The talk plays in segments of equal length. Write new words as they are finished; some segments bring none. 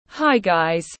Hi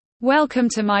guys. Welcome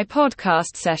to my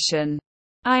podcast session.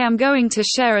 I am going to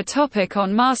share a topic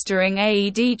on mastering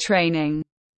AED training.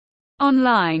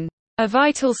 Online. A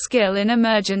vital skill in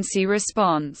emergency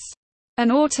response. An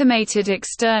automated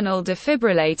external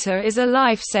defibrillator is a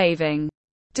life-saving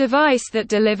device that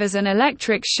delivers an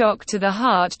electric shock to the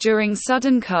heart during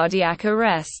sudden cardiac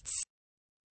arrests.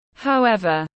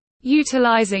 However,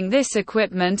 utilizing this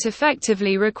equipment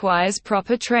effectively requires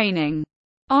proper training.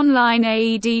 Online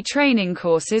AED training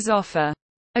courses offer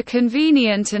a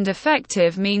convenient and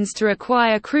effective means to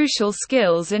acquire crucial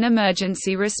skills in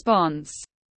emergency response.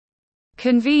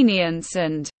 Convenience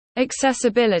and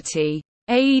accessibility.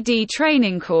 AED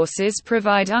training courses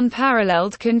provide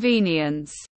unparalleled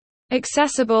convenience.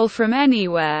 Accessible from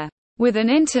anywhere. With an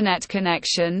internet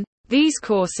connection, these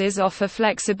courses offer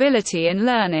flexibility in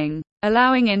learning,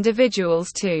 allowing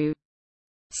individuals to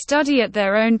study at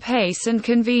their own pace and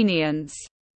convenience.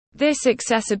 This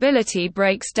accessibility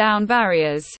breaks down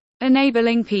barriers,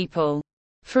 enabling people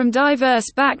from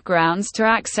diverse backgrounds to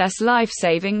access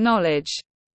life-saving knowledge.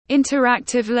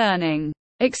 Interactive learning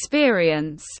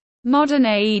experience. Modern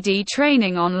AED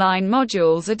training online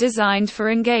modules are designed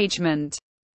for engagement.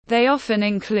 They often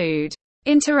include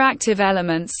interactive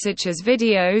elements such as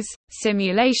videos,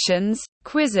 simulations,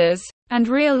 quizzes, and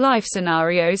real-life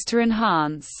scenarios to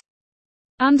enhance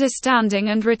understanding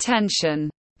and retention.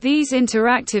 These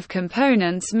interactive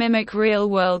components mimic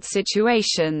real-world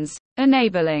situations,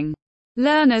 enabling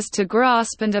learners to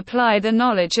grasp and apply the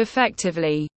knowledge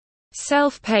effectively.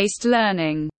 Self-paced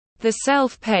learning. The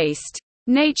self-paced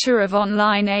nature of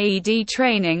online AED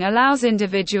training allows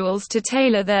individuals to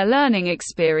tailor their learning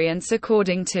experience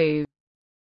according to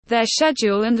their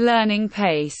schedule and learning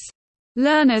pace.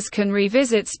 Learners can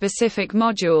revisit specific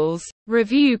modules,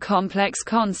 review complex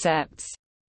concepts,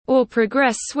 or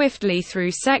progress swiftly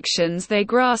through sections they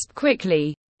grasp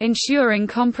quickly, ensuring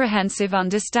comprehensive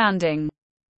understanding.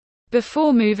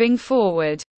 Before moving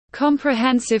forward,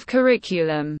 comprehensive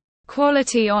curriculum.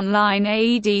 Quality online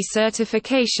AED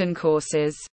certification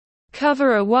courses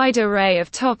cover a wide array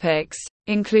of topics,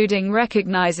 including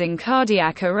recognizing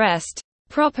cardiac arrest,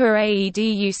 proper AED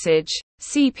usage,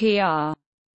 CPR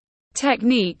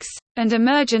techniques, and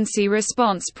emergency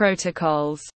response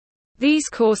protocols. These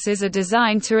courses are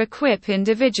designed to equip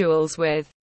individuals with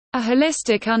a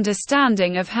holistic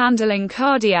understanding of handling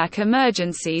cardiac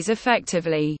emergencies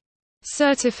effectively.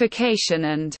 Certification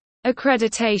and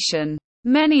accreditation.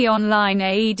 Many online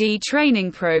AED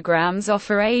training programs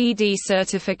offer AED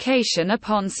certification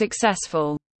upon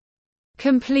successful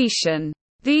completion.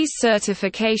 These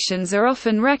certifications are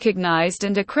often recognized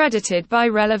and accredited by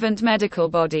relevant medical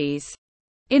bodies,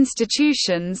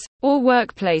 institutions, or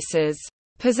workplaces.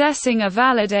 Possessing a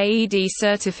valid AED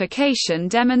certification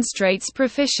demonstrates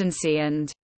proficiency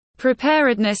and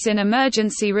preparedness in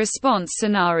emergency response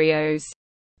scenarios.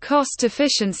 Cost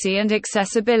efficiency and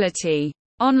accessibility.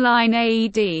 Online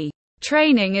AED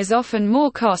training is often more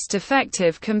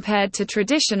cost-effective compared to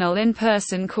traditional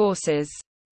in-person courses.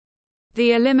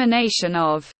 The elimination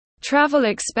of travel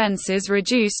expenses,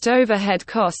 reduced overhead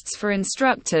costs for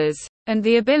instructors, and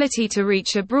the ability to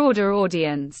reach a broader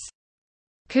audience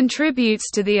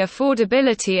contributes to the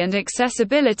affordability and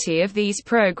accessibility of these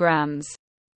programs.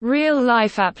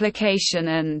 Real-life application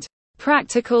and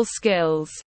practical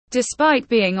skills. Despite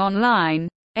being online,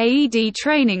 AED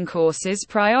training courses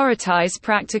prioritize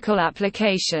practical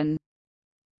application.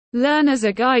 Learners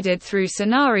are guided through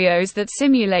scenarios that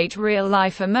simulate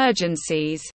real-life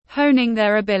emergencies, honing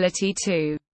their ability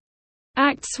to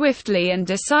act swiftly and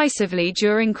decisively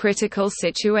during critical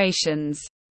situations.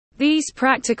 These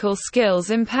practical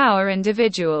skills empower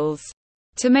individuals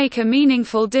to make a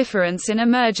meaningful difference in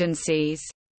emergencies.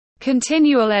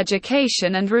 Continual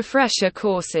education and refresher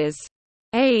courses.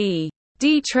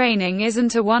 AED training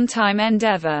isn't a one-time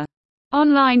endeavor.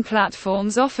 Online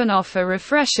platforms often offer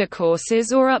refresher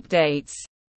courses or updates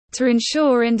to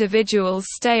ensure individuals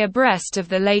stay abreast of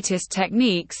the latest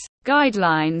techniques,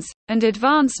 guidelines, and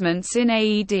advancements in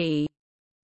AED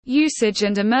usage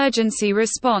and emergency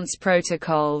response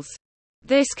protocols.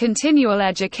 This continual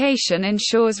education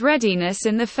ensures readiness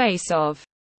in the face of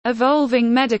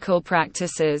evolving medical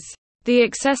practices. The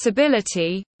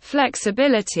accessibility,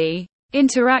 flexibility,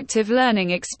 interactive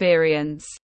learning experience,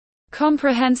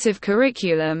 comprehensive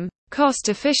curriculum, cost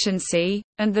efficiency,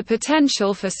 and the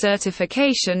potential for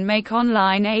certification make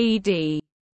online AED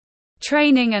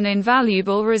training an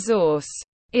invaluable resource.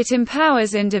 It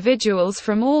empowers individuals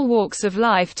from all walks of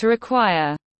life to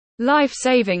acquire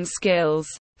life-saving skills,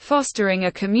 fostering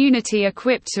a community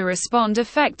equipped to respond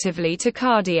effectively to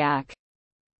cardiac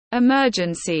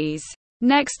emergencies.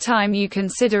 Next time you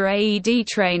consider AED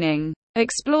training,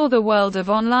 explore the world of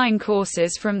online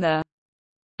courses from the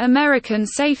American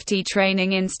Safety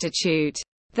Training Institute.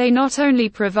 They not only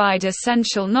provide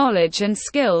essential knowledge and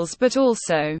skills but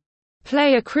also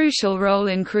play a crucial role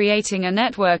in creating a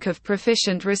network of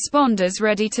proficient responders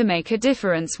ready to make a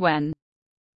difference when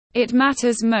it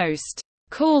matters most.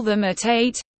 Call them at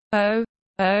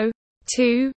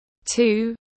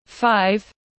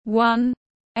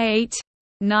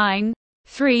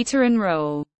 800-225-1893 to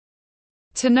enroll.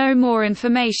 To know more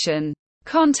information,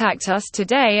 contact us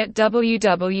today at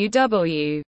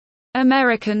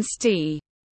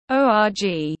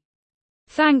www.americanst.org.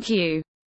 Thank you.